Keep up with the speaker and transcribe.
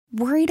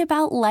Worried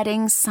about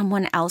letting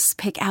someone else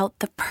pick out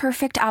the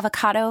perfect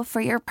avocado for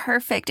your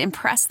perfect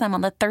impress them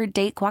on the third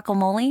date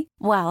guacamole?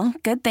 Well,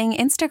 good thing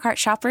Instacart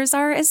shoppers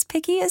are as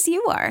picky as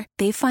you are.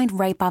 They find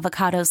ripe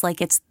avocados like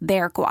it's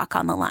their guac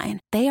on the line.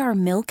 They are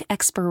milk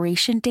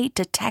expiration date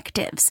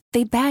detectives.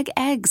 They bag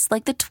eggs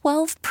like the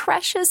 12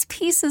 precious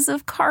pieces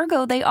of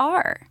cargo they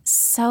are.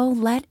 So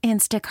let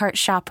Instacart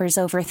shoppers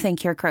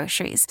overthink your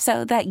groceries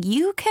so that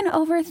you can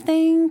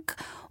overthink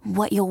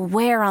what you'll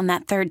wear on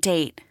that third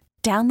date.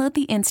 Download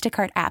the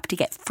Instacart app to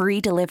get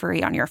free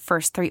delivery on your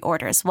first 3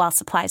 orders while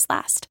supplies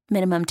last.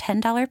 Minimum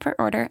 $10 per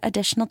order.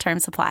 Additional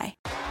terms apply.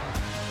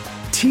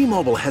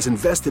 T-Mobile has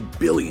invested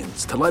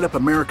billions to light up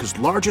America's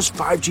largest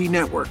 5G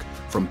network,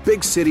 from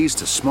big cities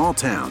to small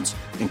towns,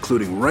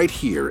 including right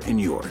here in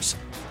yours.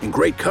 And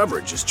great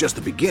coverage is just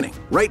the beginning.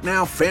 Right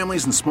now,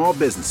 families and small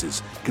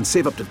businesses can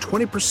save up to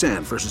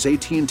 20% versus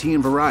AT&T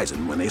and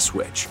Verizon when they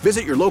switch.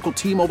 Visit your local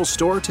T-Mobile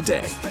store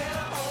today.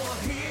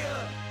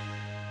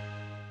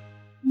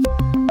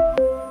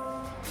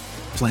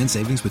 Plan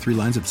savings with 3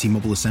 lines of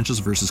T-Mobile Essentials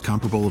versus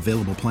comparable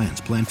available plans.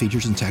 Plan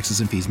features and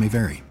taxes and fees may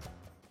vary.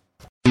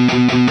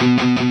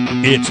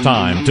 It's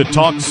time to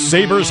talk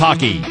Sabres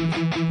hockey.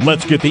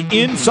 Let's get the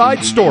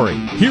inside story.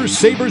 Here's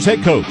Sabres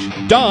head coach,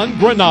 Don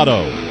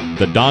Granato.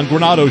 The Don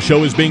Granato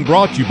Show is being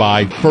brought to you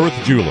by Firth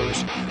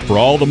Jewelers. For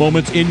all the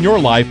moments in your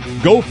life,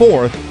 go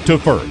forth to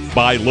Firth.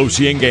 By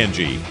Losi and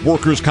Ganji,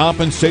 workers'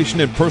 compensation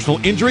and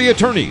personal injury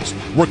attorneys,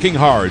 working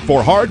hard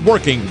for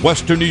hard-working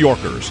Western New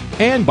Yorkers.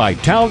 And by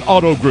Town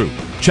Auto Group.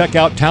 Check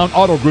out Town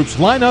Auto Group's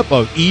lineup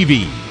of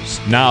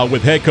EVs. Now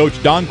with head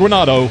coach Don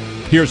Granato,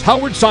 here's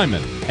Howard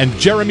Simon and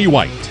Jeremy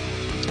White.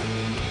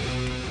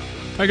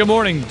 Hi, good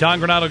morning. Don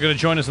Granato going to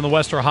join us on the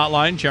Western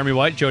Hotline. Jeremy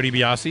White, Joe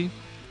DiBiase.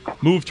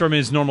 Moved from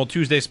his normal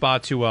Tuesday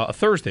spot to a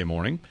Thursday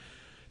morning.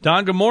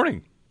 Don, good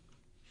morning.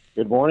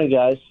 Good morning,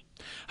 guys.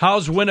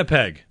 How's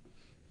Winnipeg?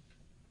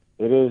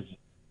 It is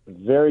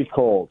very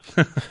cold.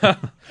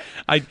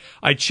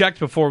 I checked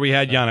before we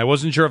had you on. I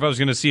wasn't sure if I was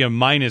going to see a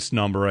minus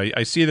number.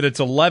 I see that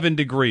it's 11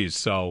 degrees.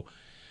 So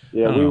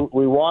yeah,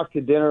 we walked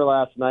to dinner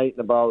last night,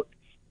 and about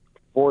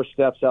 4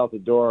 steps out the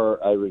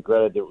door, I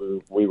regretted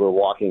that we were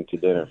walking to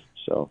dinner.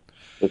 So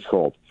it's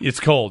cold. It's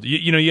cold.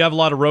 You know, you have a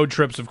lot of road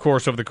trips, of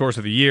course, over the course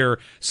of the year.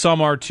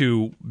 Some are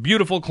to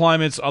beautiful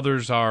climates.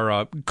 Others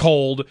are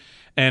cold.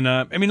 And,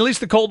 I mean, at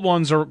least the cold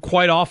ones are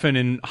quite often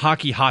in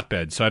hockey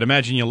hotbeds. So I'd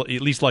imagine you'll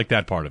at least like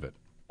that part of it.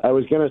 I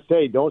was going to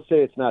say, don't say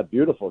it's not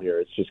beautiful here.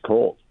 It's just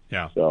cold.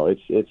 Yeah. So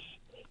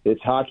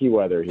it's hockey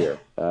weather here.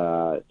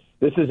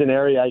 This is an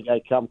area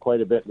I come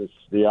quite a bit in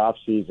the off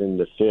season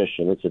to fish,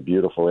 and it's a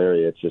beautiful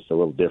area. It's just a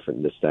little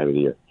different this time of the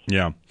year.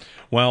 Yeah.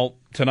 Well,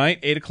 tonight,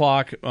 8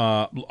 o'clock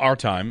our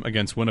time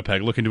against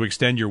Winnipeg, looking to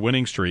extend your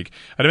winning streak.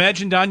 I'd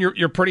imagine, Don,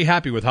 you're pretty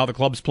happy with how the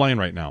club's playing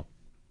right now.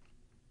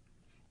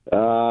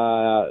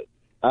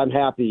 I'm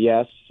happy,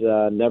 yes.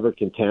 Never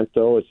content,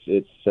 though.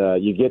 It's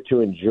you get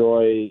to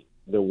enjoy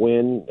the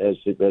win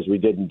as we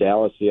did in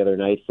Dallas the other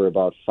night for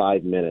about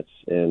 5 minutes,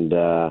 and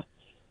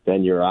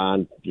then you're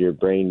on. Your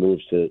brain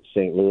moves to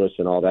St. Louis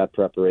and all that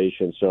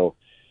preparation. So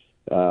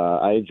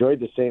I enjoyed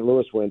the St.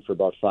 Louis win for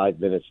about 5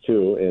 minutes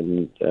too,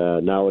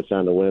 and now it's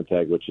on to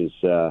Winnipeg, which is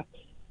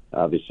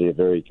obviously a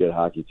very good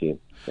hockey team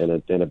and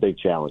a big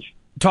challenge.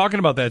 Talking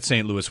about that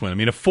St. Louis win, I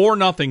mean, a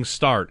 4-0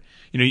 start.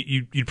 You know,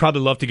 you'd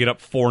probably love to get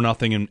up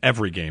 4-0 in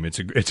every game. It's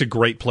a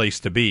great place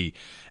to be.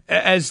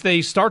 As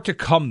they start to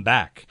come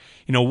back,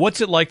 you know,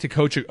 what's it like to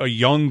coach a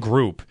young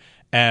group,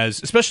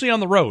 especially on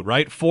the road,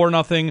 right?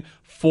 4-0,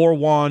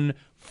 4-1,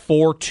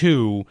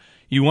 4-2.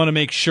 You want to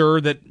make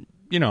sure that,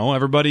 you know,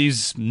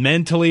 everybody's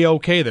mentally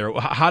okay there.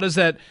 How does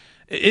that?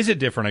 Is it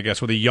different, I guess,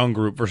 with a young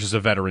group versus a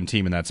veteran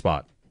team in that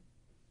spot?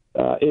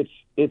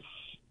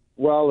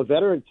 Well, a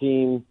veteran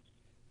team.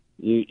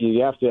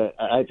 You have to.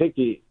 I think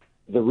the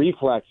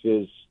reflex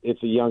is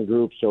it's a young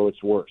group, so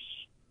it's worse.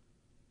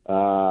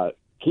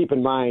 Keep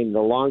in mind,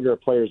 the longer a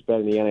player's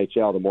been in the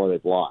NHL, the more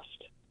they've lost,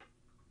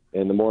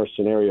 and the more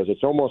scenarios.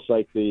 It's almost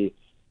like the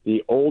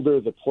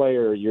older the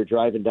player, you're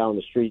driving down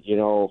the street. You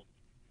know,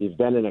 you've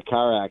been in a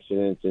car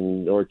accident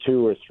or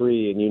 2 or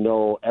 3, and you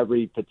know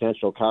every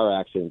potential car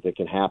accident that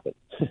can happen.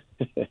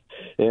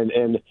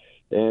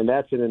 and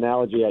that's an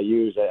analogy I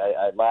use.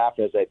 I laugh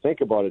as I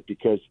think about it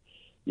because,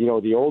 you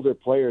know, the older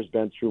player's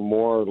been through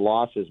more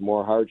losses,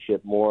 more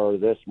hardship, more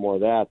this, more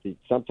that.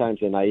 Sometimes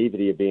the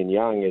naivety of being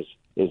young is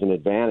an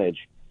advantage,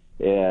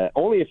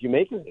 only if you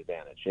make it an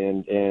advantage.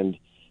 And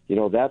you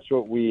know, that's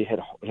what we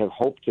have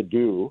hoped to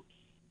do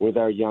with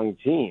our young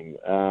team.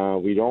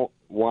 We don't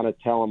want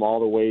to tell them all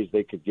the ways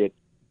they could get,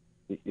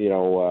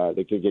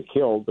 they could get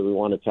killed, but we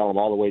want to tell them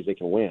all the ways they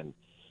can win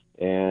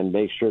and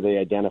make sure they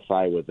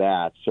identify with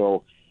that.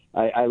 So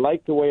I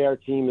like the way our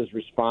team has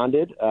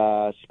responded,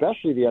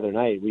 especially the other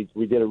night.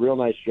 We did a real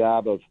nice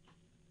job of,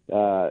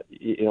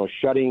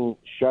 shutting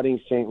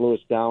St. Louis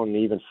down and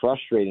even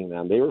frustrating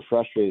them. They were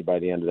frustrated by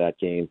the end of that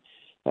game.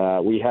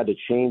 We had to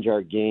change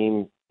our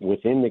game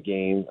within the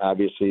game,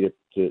 obviously,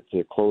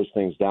 to close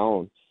things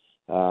down.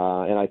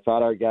 And I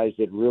thought our guys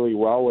did really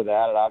well with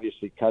that. And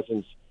obviously,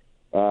 Cousins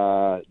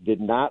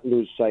did not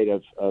lose sight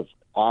of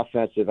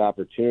offensive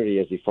opportunity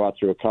as he fought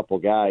through a couple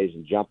guys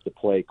and jumped the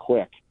play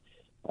quick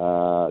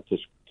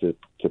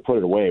to put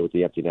it away with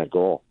the empty net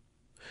goal.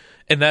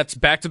 And that's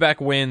back-to-back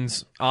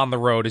wins on the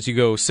road as you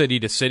go city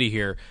to city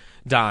here,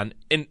 Don.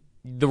 And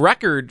the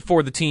record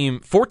for the team,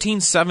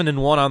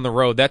 14-7-1 on the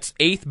road. That's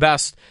 8th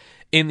best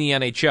in the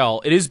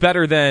NHL. It is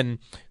better than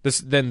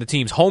the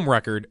team's home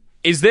record.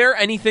 Is there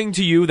anything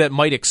to you that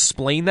might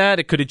explain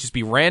that? Could it just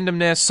be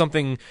randomness,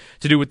 something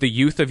to do with the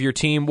youth of your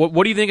team?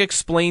 What do you think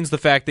explains the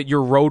fact that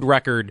your road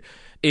record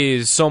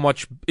is so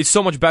much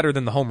better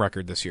than the home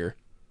record this year?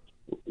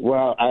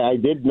 Well, I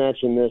did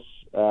mention this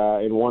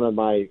in one of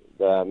my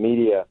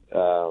media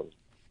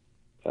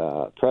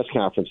press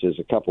conferences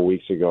a couple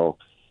weeks ago.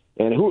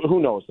 And who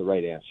knows the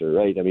right answer,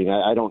 right? I mean,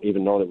 I don't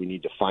even know that we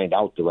need to find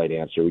out the right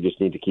answer. We just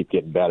need to keep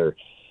getting better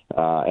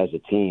as a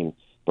team.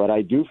 But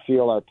I do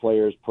feel our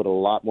players put a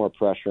lot more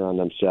pressure on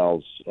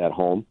themselves at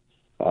home.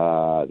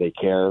 They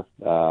care.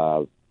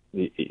 The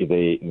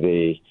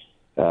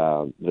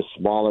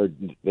smaller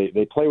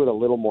they play with a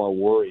little more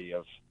worry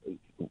of,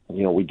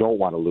 we don't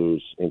want to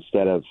lose,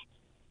 instead of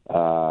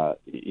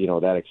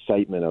that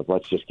excitement of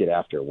let's just get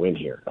after a win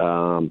here.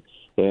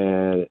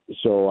 And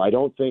so I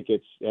don't think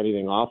it's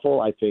anything awful.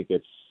 I think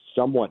it's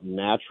somewhat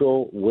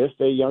natural with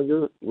a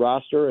younger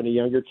roster and a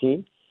younger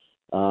team.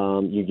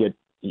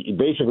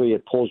 Basically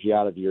it pulls you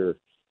out of your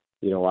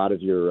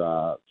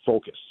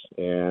focus.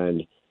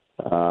 And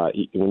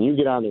when you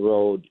get on the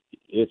road,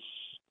 it's,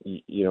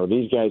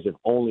 these guys have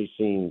only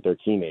seen their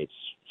teammates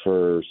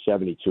for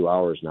 72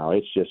 hours now.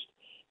 It's just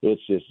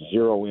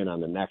zero in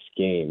on the next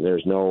game.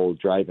 There's no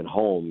driving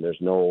home.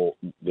 There's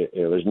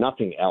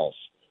nothing else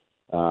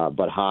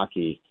but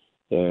hockey.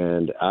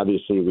 And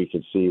obviously we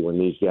could see when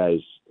these guys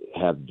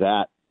have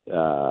that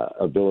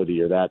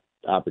ability or that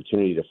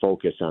opportunity to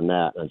focus on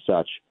that and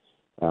such,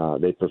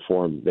 they've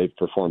performed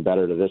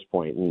better to this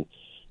point. And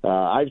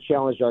I've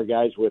challenged our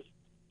guys with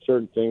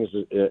certain things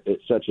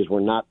such as we're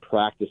not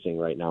practicing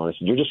right now. And I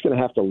said, you're just going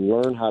to have to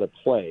learn how to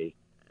play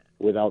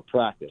without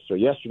practice. So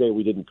yesterday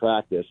we didn't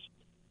practice.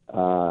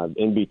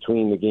 In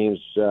between the games,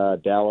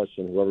 Dallas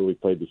and whoever we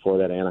played before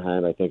that,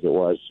 Anaheim, I think it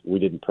was, we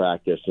didn't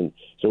practice. And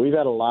so we've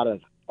had a lot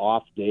of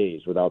off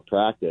days without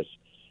practice.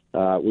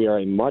 We are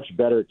a much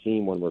better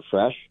team when we're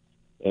fresh,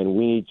 and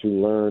we need to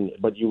learn.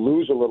 But you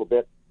lose a little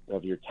bit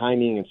of your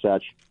timing and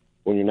such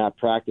when you're not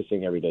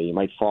practicing every day. You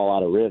might fall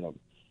out of rhythm.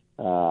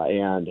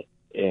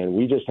 And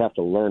we just have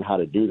to learn how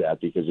to do that,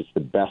 because it's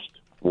the best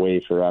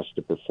way for us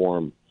to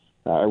perform.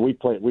 We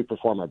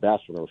perform our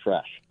best when we're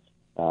fresh.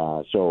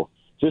 So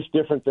just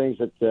different things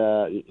that,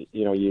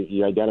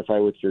 you identify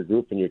with your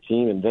group and your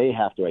team, and they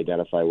have to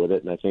identify with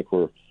it. And I think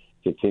we're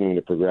continuing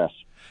to progress.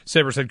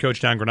 Sabres head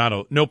coach Don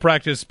Granato, no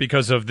practice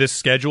because of this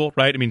schedule,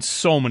 right? I mean,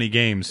 so many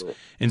games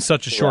in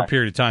such a short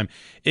period of time.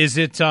 Is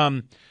it,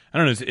 I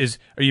don't know,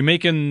 are you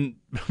making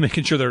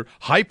sure they're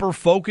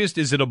hyper-focused?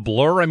 Is it a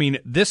blur? I mean,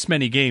 this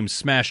many games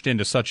smashed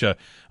into such a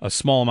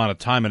small amount of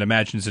time, I'd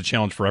imagine it's a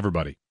challenge for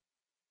everybody.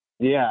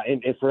 Yeah,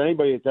 and for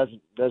anybody that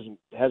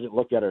hasn't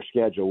looked at our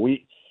schedule,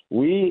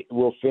 we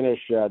will finish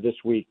this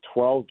week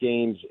 12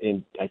 games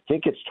in, I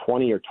think it's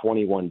 20 or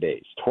 21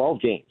 days,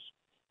 12 games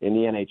in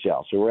the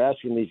NHL. So we're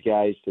asking these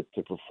guys to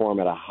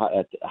perform at a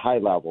high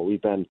level. We've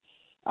been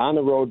on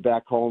the road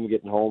back home,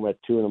 getting home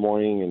at 2 a.m.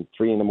 and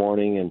 3 a.m.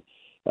 and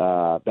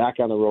back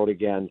on the road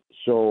again.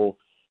 So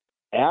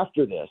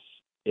after this,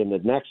 in the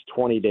next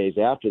 20 days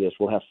after this,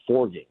 we'll have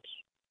 4 games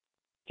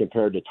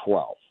compared to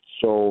 12.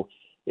 So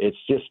it's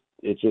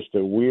just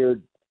a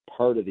weird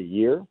part of the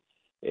year.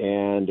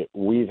 And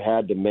we've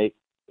had to make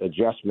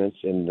adjustments,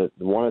 and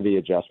one of the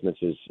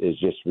adjustments is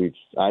just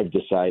I've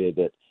decided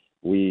that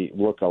we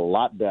look a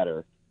lot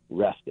better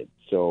rested.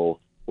 So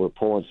we're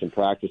pulling some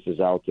practices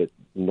out that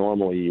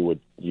normally you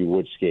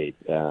would skate.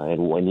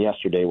 And when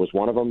yesterday was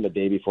one of them, the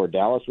day before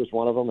Dallas was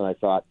one of them, and I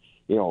thought,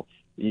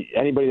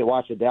 anybody that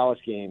watched the Dallas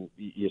game,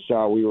 you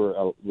saw we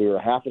were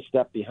half a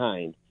step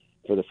behind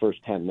for the first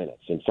 10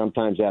 minutes, and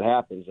sometimes that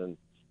happens. And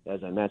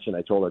as I mentioned,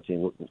 I told our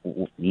team,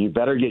 you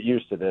better get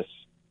used to this.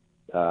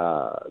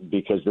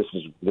 Because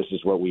this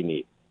is what we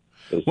need,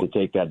 is to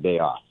take that day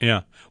off.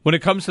 Yeah. When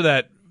it comes to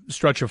that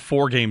stretch of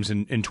 4 games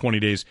in 20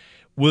 days,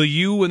 will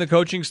you and the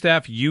coaching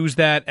staff use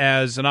that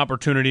as an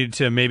opportunity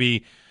to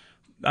maybe,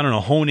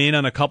 hone in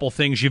on a couple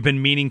things you've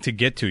been meaning to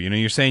get to?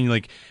 You're saying,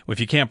 like, if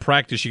you can't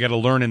practice, you got to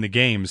learn in the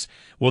games.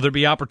 Will there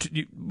be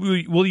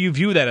will you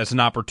view that as an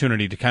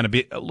opportunity to kind of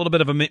be a little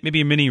bit of maybe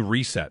a mini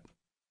reset?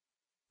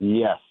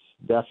 Yes,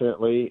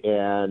 definitely.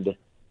 And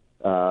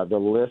the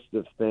list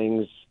of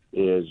things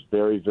is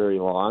very, very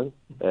long,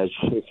 as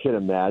you can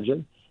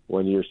imagine,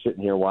 when you're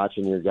sitting here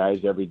watching your guys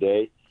every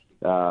day.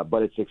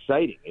 But it's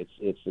exciting.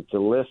 It's a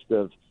list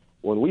of,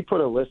 when we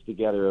put a list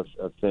together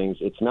of things,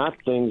 it's not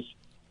things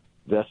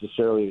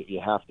necessarily that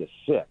you have to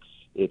fix.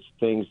 It's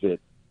things that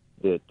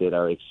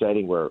are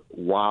exciting, where,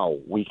 wow,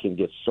 we can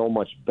get so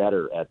much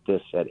better at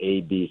this, at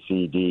A, B,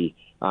 C, D,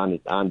 on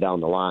down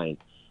the line.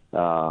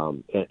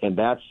 And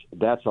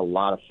that's a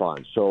lot of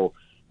fun. So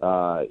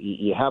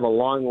you have a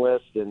long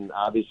list, and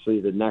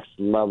obviously the next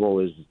level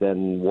is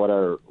then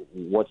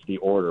what's the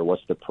order,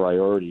 what's the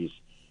priorities,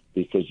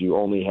 because you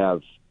only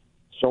have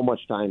so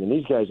much time, and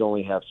these guys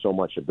only have so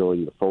much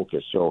ability to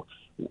focus. So,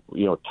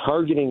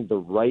 targeting the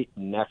right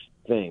next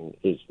thing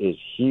is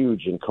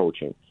huge in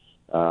coaching,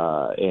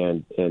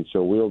 and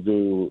so we'll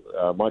do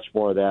much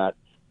more of that.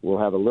 We'll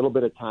have a little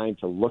bit of time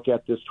to look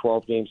at this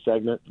 12-game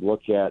segment,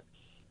 look at.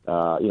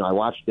 I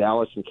watched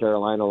Dallas and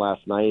Carolina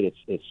last night.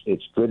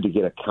 It's good to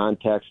get a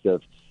context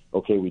of,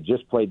 okay, we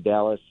just played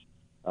Dallas.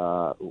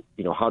 How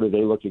do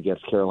they look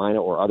against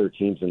Carolina or other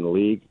teams in the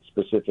league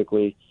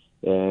specifically?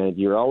 And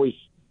you're always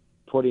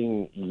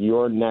putting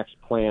your next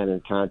plan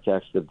in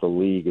context of the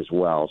league as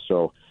well.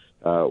 So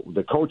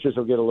the coaches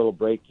will get a little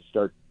break to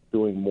start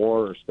doing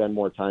more or spend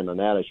more time on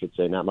that, I should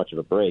say. Not much of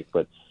a break,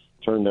 but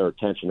turn their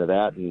attention to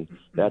that, and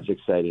that's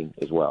exciting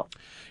as well.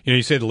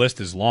 You say the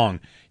list is long.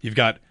 You've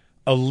got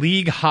a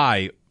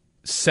league-high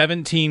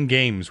 17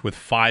 games with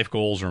 5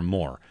 goals or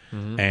more.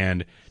 Mm-hmm.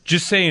 And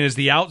just saying, as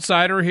the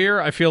outsider here,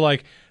 I feel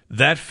like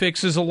that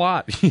fixes a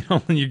lot.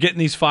 When you're getting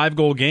these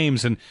 5-goal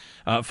games and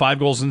 5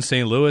 goals in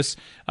St. Louis,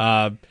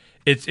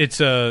 it's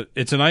a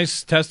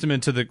nice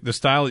testament to the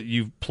style that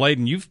you've played,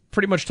 and you've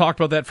pretty much talked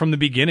about that from the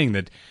beginning,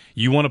 that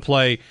you want to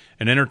play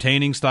an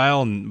entertaining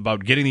style and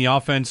about getting the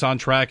offense on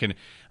track, and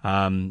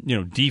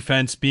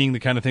defense being the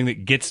kind of thing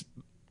that gets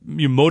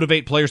you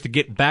motivate players to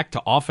get back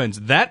to offense.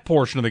 That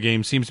portion of the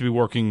game seems to be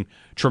working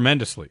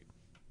tremendously.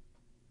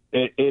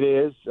 It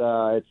is.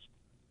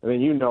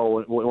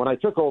 When I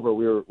took over,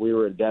 we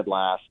were in dead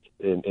last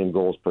in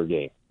goals per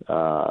game.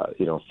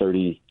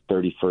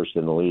 31st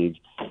in the league,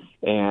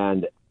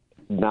 and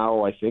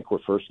now I think we're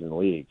first in the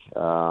league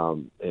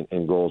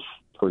in goals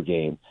per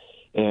game.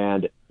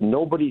 And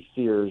nobody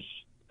fears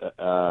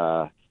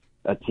a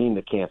team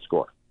that can't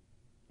score.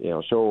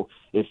 So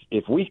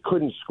if we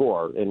couldn't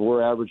score and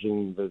we're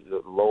averaging the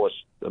lowest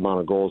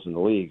amount of goals in the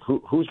league,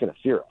 who's going to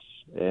fear us?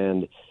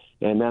 And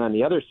then on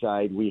the other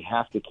side, we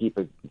have to keep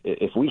it.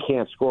 If we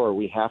can't score,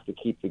 we have to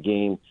keep the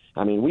game.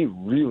 I mean, we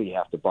really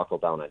have to buckle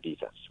down on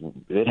defense.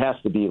 It has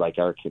to be like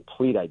our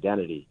complete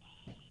identity,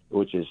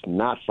 which is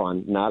not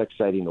fun, not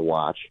exciting to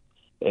watch,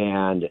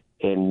 and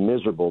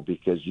miserable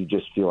because you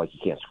just feel like you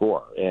can't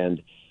score.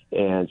 And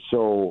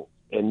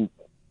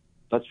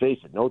let's face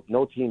it,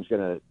 no team's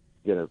going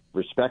to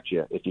respect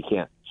you if you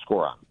can't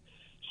score on them.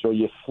 So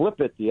you flip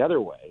it the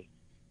other way,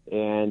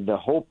 and the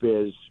hope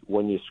is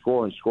when you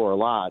score and score a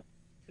lot,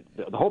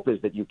 the hope is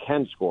that you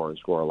can score and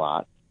score a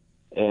lot,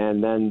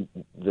 and then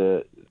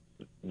the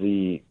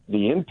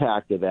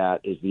impact of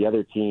that is the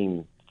other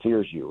team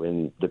fears you.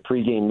 And the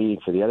pregame meeting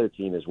for the other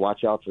team is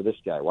watch out for this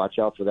guy, watch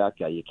out for that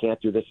guy. You can't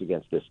do this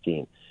against this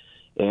team.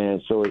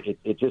 And so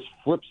it just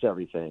flips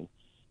everything.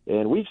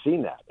 And we've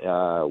seen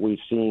that. We've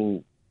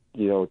seen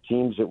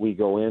teams that we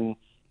go in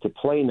to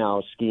play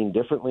now scheme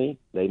differently.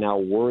 They now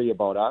worry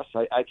about us.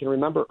 I can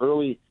remember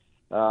early,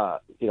 I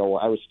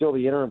was still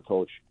the interim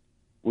coach.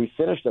 We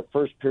finished the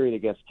first period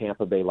against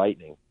Tampa Bay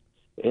Lightning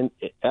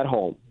at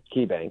home,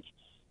 KeyBank.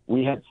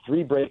 We had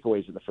 3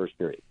 breakaways in the first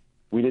period.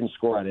 We didn't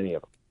score on any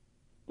of them.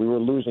 We were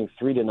losing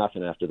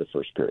 3-0 after the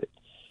first period.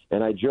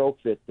 And I joke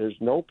that there's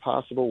no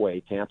possible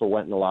way Tampa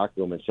went in the locker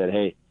room and said,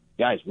 hey,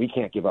 guys, we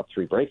can't give up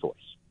 3 breakaways.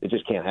 It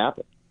just can't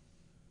happen.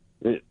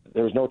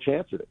 There was no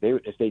chance of it.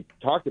 If they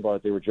talked about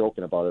it, they were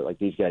joking about it like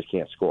these guys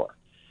can't score.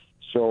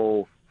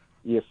 So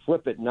you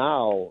flip it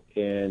now,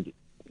 and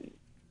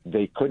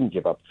they couldn't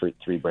give up 3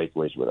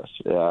 breakaways with us.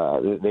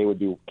 They would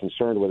be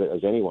concerned with it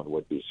as anyone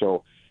would be.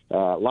 So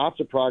lots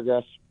of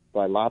progress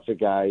by lots of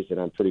guys, and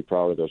I'm pretty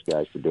proud of those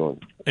guys for doing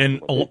it.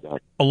 And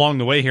along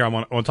the way here, I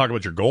want to talk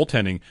about your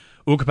goaltending.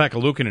 Ukko-Pekka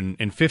Luukkonen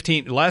in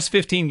last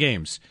 15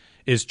 games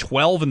is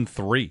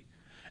 12-3.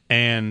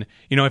 And,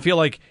 I feel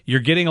like you're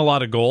getting a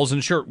lot of goals,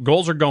 and sure,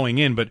 goals are going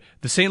in, but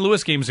the St.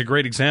 Louis game is a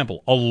great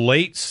example. A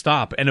late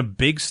stop and a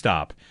big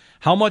stop.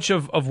 How much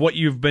of what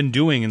you've been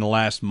doing in the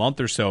last month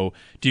or so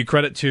do you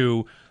credit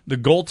to the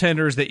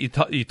goaltenders that you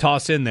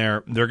toss in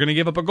there? They're going to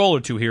give up a goal or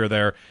two here or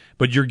there,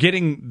 but you're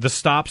getting the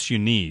stops you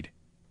need.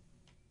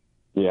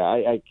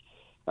 Yeah,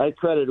 I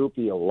credit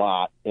Upi a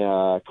lot,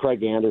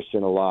 Craig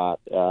Anderson a lot,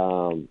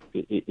 and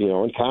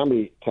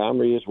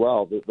Comrie as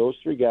well. Those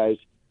 3 guys,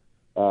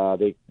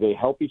 they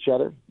help each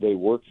other. They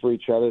work for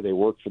each other. They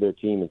work for their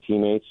team and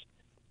teammates.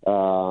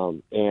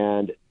 And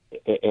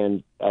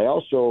I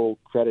also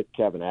credit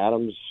Kevin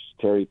Adams,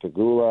 Terry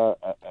Pegula.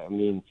 I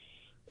mean,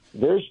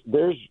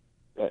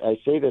 I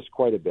say this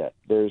quite a bit.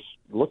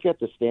 Look at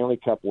the Stanley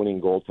Cup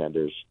winning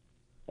goaltenders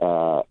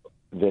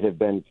that have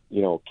been,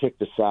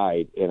 kicked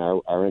aside and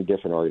are in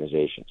different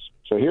organizations.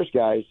 So here's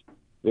guys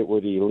that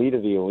were the elite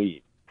of the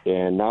elite,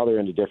 and now they're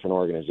in a different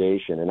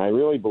organization. And I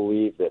really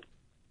believe that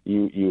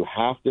you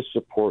have to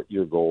support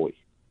your goalie,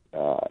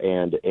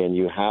 and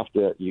you have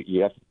to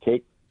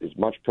take as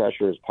much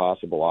pressure as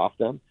possible off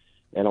them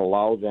and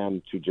allow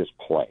them to just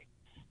play,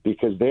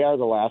 because they are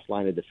the last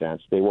line of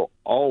defense. They will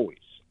always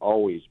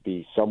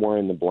be somewhere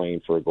in the blame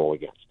for a goal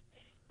against.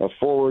 A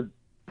forward,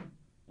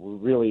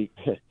 really,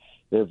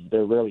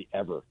 they're rarely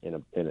ever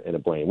in a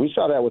blame. We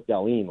saw that with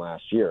Dahlin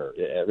last year.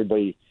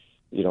 Everybody,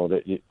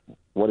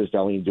 what is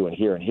Dahlin doing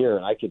here and here?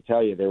 And I can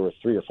tell you there were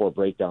 3 or 4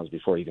 breakdowns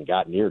before he even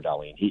got near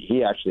Dahlin.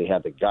 He actually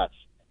had the guts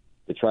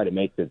to try to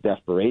make the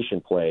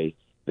desperation play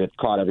that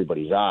caught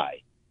everybody's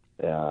eye.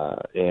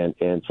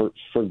 And for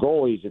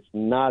goalies, it's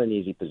not an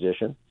easy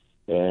position,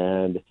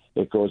 and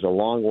it goes a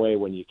long way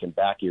when you can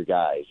back your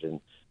guys.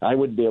 And I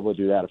wouldn't be able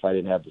to do that if I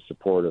didn't have the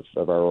support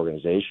of our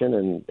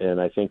organization.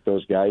 And I think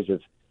those guys have,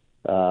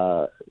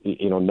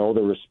 know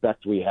the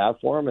respect we have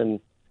for them,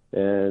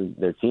 and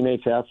their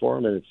teammates have for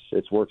them, and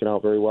it's working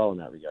out very well in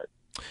that regard.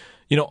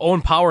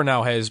 Owen Power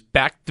now has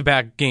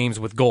back-to-back games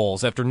with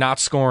goals after not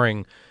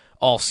scoring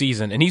all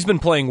season, and he's been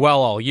playing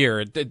well all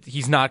year.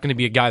 He's not going to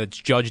be a guy that's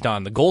judged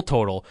on the goal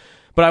total.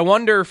 But I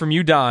wonder from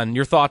you, Don,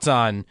 your thoughts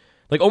on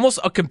almost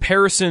a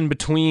comparison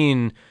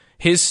between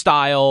his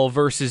style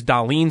versus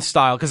Dahlin's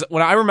style. Because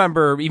when I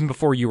remember, even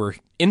before you were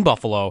in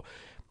Buffalo,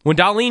 when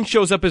Dahlin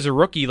shows up as a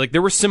rookie,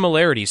 there were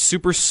similarities,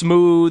 super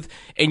smooth,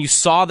 and you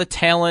saw the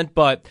talent,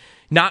 but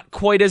not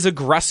quite as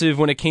aggressive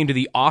when it came to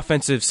the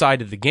offensive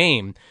side of the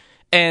game.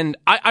 And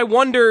I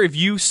wonder if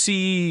you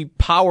see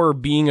Power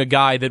being a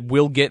guy that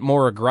will get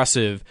more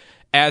aggressive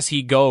as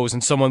he goes,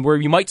 and someone where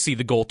you might see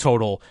the goal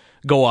total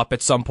go up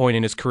at some point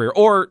in his career.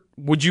 Or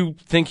would you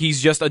think he's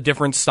just a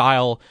different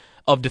style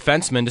of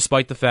defenseman,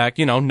 despite the fact,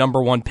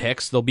 number 1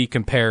 picks, they'll be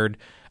compared.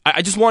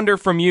 I just wonder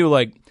from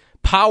you,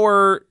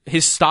 Power,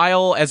 his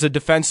style as a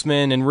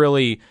defenseman, and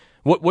really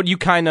what you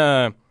kind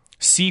of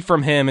see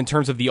from him in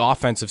terms of the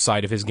offensive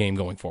side of his game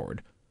going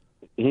forward.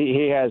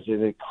 He has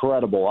an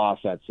incredible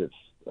offensive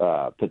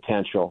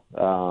potential.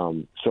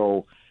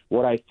 So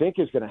what I think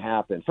is going to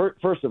happen,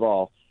 first of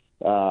all,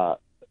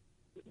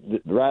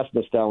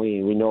 Rasmus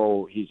Dahlin, we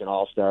know he's an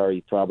all-star. He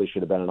probably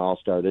should have been an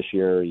all-star this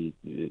year,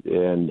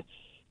 and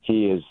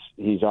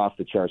he's off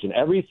the charts. And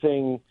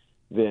everything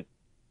that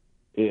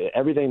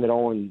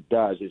Owen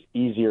does is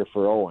easier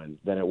for Owen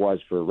than it was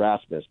for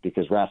Rasmus,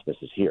 because Rasmus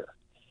is here.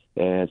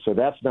 And so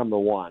that's number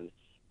one.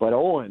 But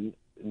Owen,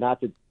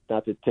 not to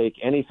take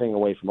anything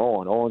away from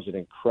Owen, Owen's an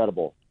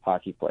incredible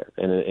hockey player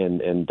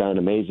and done an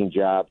amazing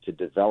job to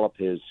develop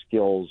his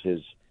skills,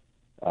 his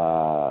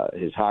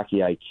hockey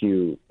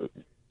IQ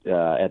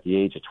at the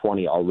age of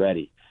 20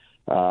 already.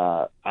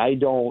 I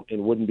don't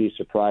and wouldn't be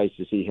surprised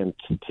to see him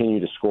continue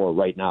to score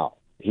right now.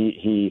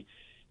 I'm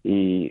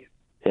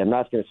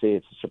not going to say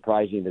it's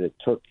surprising that it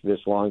took this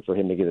long for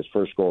him to get his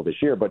first goal this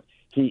year, but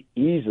he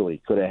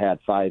easily could have had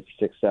 5,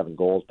 6, 7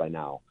 goals by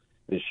now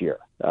this year.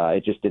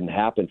 It just didn't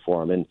happen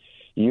for him. And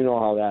you know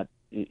how that,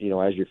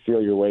 as you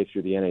feel your way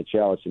through the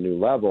NHL, it's a new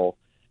level.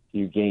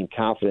 You gain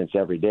confidence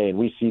every day, and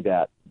we see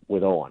that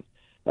with Owen.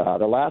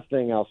 The last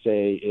thing I'll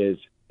say is,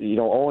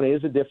 Owen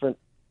is a different,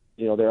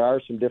 there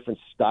are some different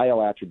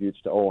style attributes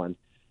to Owen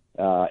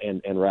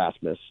and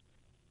Rasmus.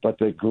 But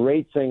the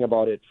great thing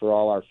about it for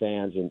all our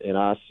fans and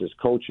us as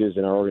coaches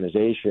and our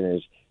organization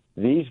is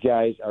these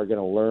guys are going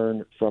to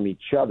learn from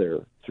each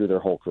other through their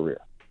whole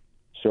career.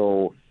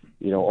 So,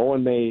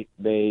 Owen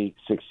may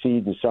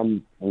succeed in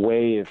some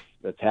way of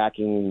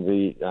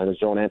attacking on his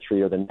own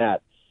entry or the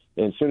net.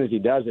 And as soon as he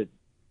does it,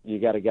 you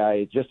got a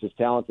guy just as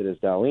talented as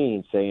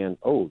Dahlin saying,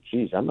 oh,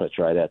 geez, I'm going to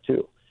try that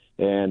too,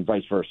 and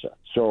vice versa.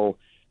 So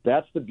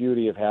that's the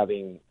beauty of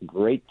having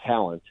great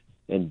talent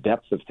and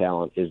depth of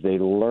talent is they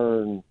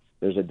learn.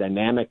 There's a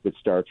dynamic that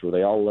starts where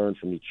they all learn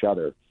from each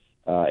other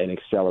and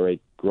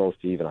accelerate growth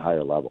to even a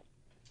higher level.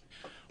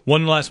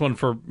 One last one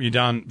for you,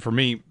 Don, for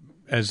me,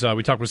 as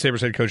we talked with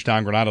Sabres head coach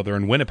Don Granato. They're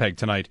in Winnipeg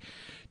tonight.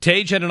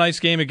 Tage had a nice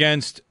game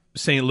against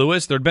St.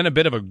 Louis. There'd been a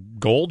bit of a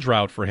goal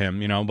drought for him,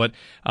 but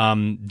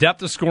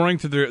depth of scoring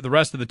through the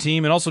rest of the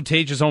team, and also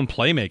Tage's own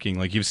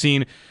playmaking. You've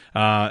seen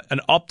an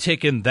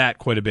uptick in that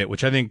quite a bit,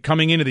 which I think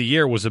coming into the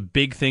year was a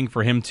big thing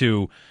for him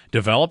to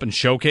develop and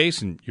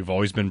showcase, and you've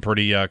always been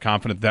pretty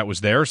confident that was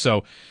there.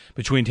 So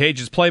between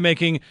Tage's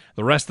playmaking,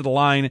 the rest of the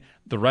line,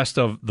 the rest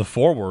of the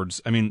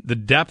forwards, the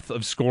depth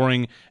of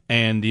scoring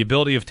and the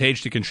ability of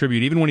Tage to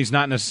contribute, even when he's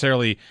not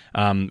necessarily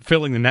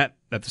filling the net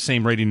at the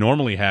same rate he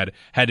normally had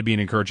to be an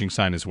encouraging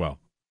sign as well.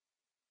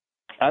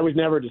 I was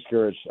never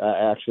discouraged,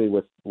 actually,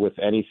 with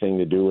anything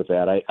to do with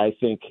that. I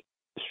think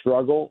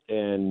struggle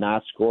and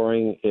not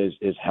scoring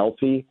is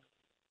healthy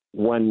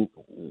when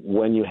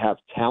you have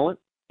talent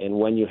and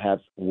when you have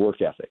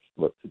work ethic,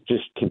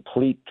 just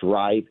complete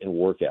drive and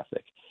work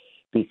ethic.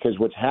 Because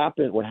what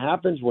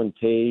happens when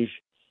Tage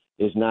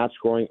is not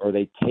scoring or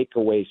they take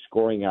away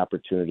scoring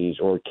opportunities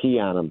or key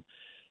on him,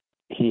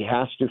 he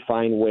has to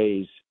find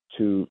ways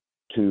to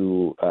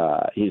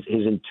his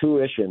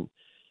intuition,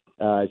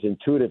 his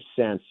intuitive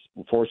sense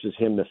forces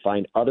him to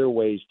find other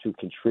ways to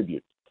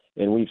contribute.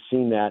 And we've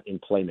seen that in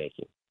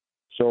playmaking.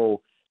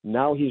 So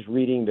now he's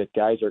reading that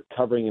guys are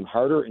covering him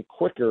harder and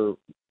quicker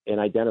and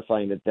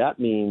identifying that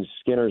means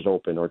Skinner's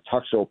open or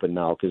Tuck's open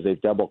now because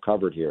they've double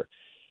covered here.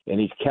 And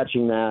he's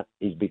catching that.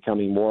 He's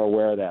becoming more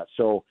aware of that.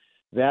 So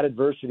that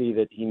adversity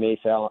that he may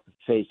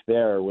face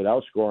there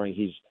without scoring,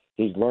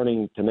 he's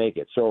learning to make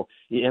it. So,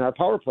 and our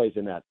power play's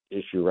in that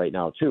issue right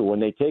now too. When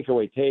they take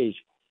away Tage,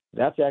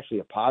 that's actually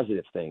a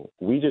positive thing.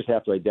 We just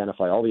have to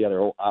identify all the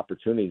other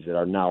opportunities that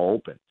are now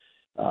open.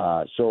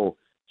 So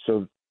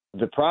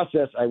the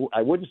process,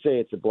 I wouldn't say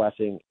it's a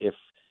blessing if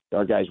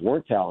our guys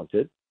weren't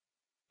talented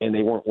and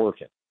they weren't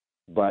working.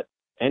 But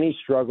any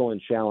struggle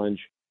and challenge,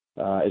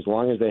 as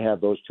long as they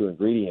have those two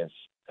ingredients,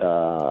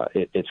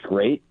 it's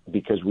great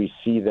because we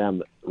see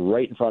them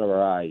right in front of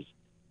our eyes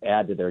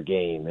add to their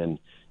game. And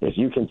if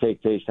you can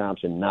take Tage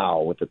Thompson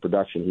now with the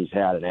production he's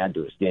had and add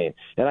to his game,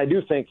 and I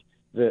do think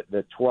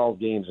the 12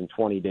 games in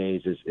 20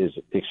 days is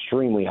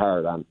extremely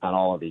hard on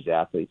all of these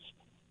athletes,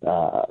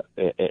 as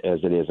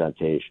it is on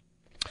Tage.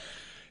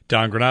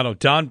 Don Granato.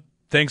 Don,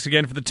 thanks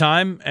again for the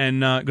time,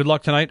 and good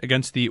luck tonight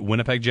against the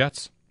Winnipeg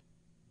Jets.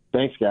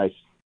 Thanks, guys.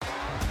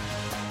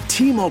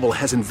 T-Mobile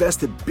has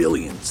invested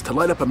billions to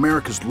light up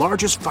America's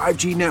largest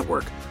 5G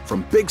network,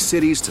 from big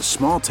cities to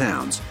small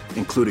towns,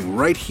 including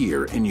right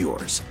here in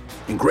yours.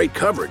 And great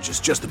coverage is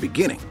just the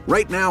beginning.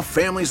 Right now,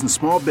 families and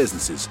small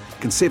businesses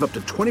can save up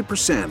to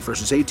 20%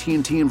 versus AT&T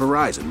and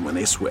Verizon when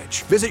they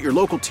switch. Visit your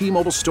local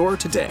T-Mobile store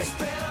today.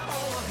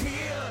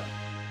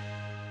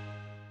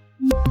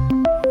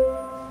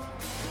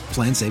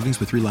 Plan savings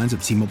with 3 lines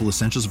of T-Mobile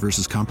Essentials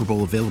versus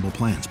comparable available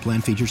plans. Plan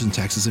features and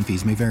taxes and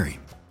fees may vary.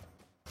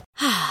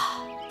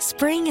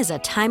 Spring is a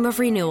time of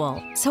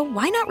renewal, so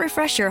why not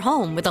refresh your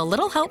home with a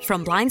little help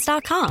from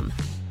Blinds.com?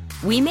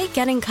 We make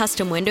getting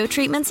custom window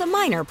treatments a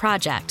minor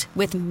project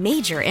with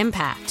major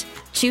impact.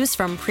 Choose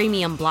from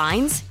premium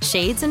blinds,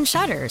 shades, and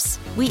shutters.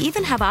 We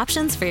even have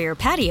options for your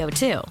patio,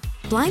 too.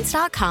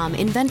 Blinds.com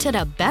invented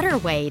a better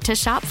way to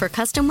shop for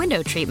custom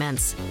window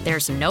treatments.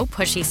 There's no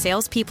pushy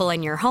salespeople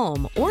in your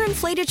home or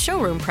inflated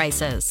showroom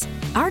prices.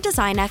 Our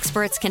design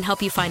experts can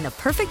help you find the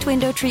perfect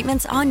window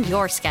treatments on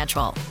your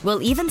schedule.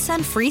 We'll even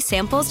send free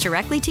samples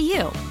directly to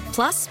you.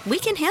 Plus, we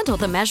can handle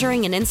the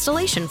measuring and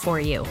installation for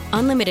you.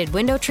 Unlimited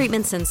window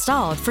treatments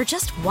installed for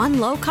just one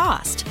low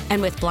cost. And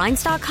with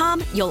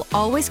Blinds.com, you'll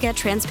always get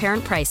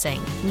transparent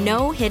pricing.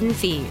 No hidden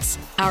fees.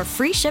 Our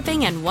free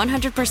shipping and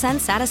 100%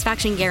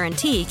 satisfaction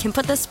guarantee can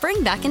put the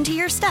spring back into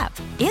your step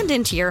and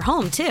into your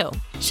home, too.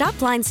 Shop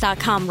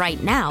Blinds.com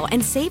right now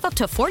and save up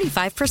to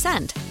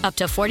 45%. Up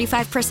to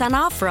 45%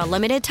 off for a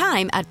limited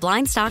time at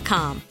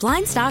Blinds.com.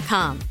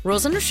 Blinds.com.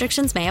 Rules and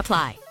restrictions may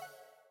apply.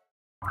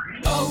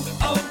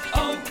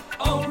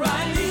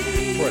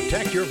 O'Reilly.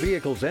 Protect your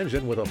vehicle's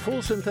engine with a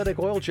full synthetic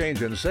oil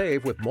change and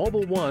save with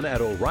Mobil 1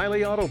 at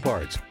O'Reilly Auto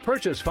Parts.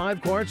 Purchase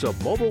 5 quarts of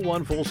Mobil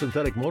 1 full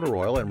synthetic motor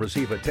oil and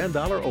receive a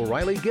 $10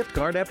 O'Reilly gift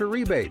card after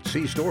rebate.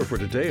 See store for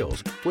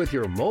details. With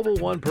your Mobil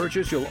 1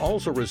 purchase, you'll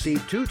also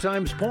receive 2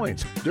 times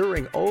points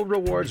during O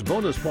Rewards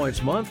Bonus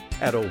Points Month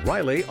at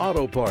O'Reilly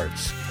Auto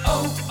Parts.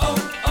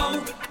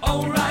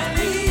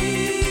 O'Reilly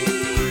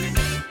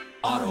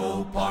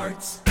Auto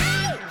Parts.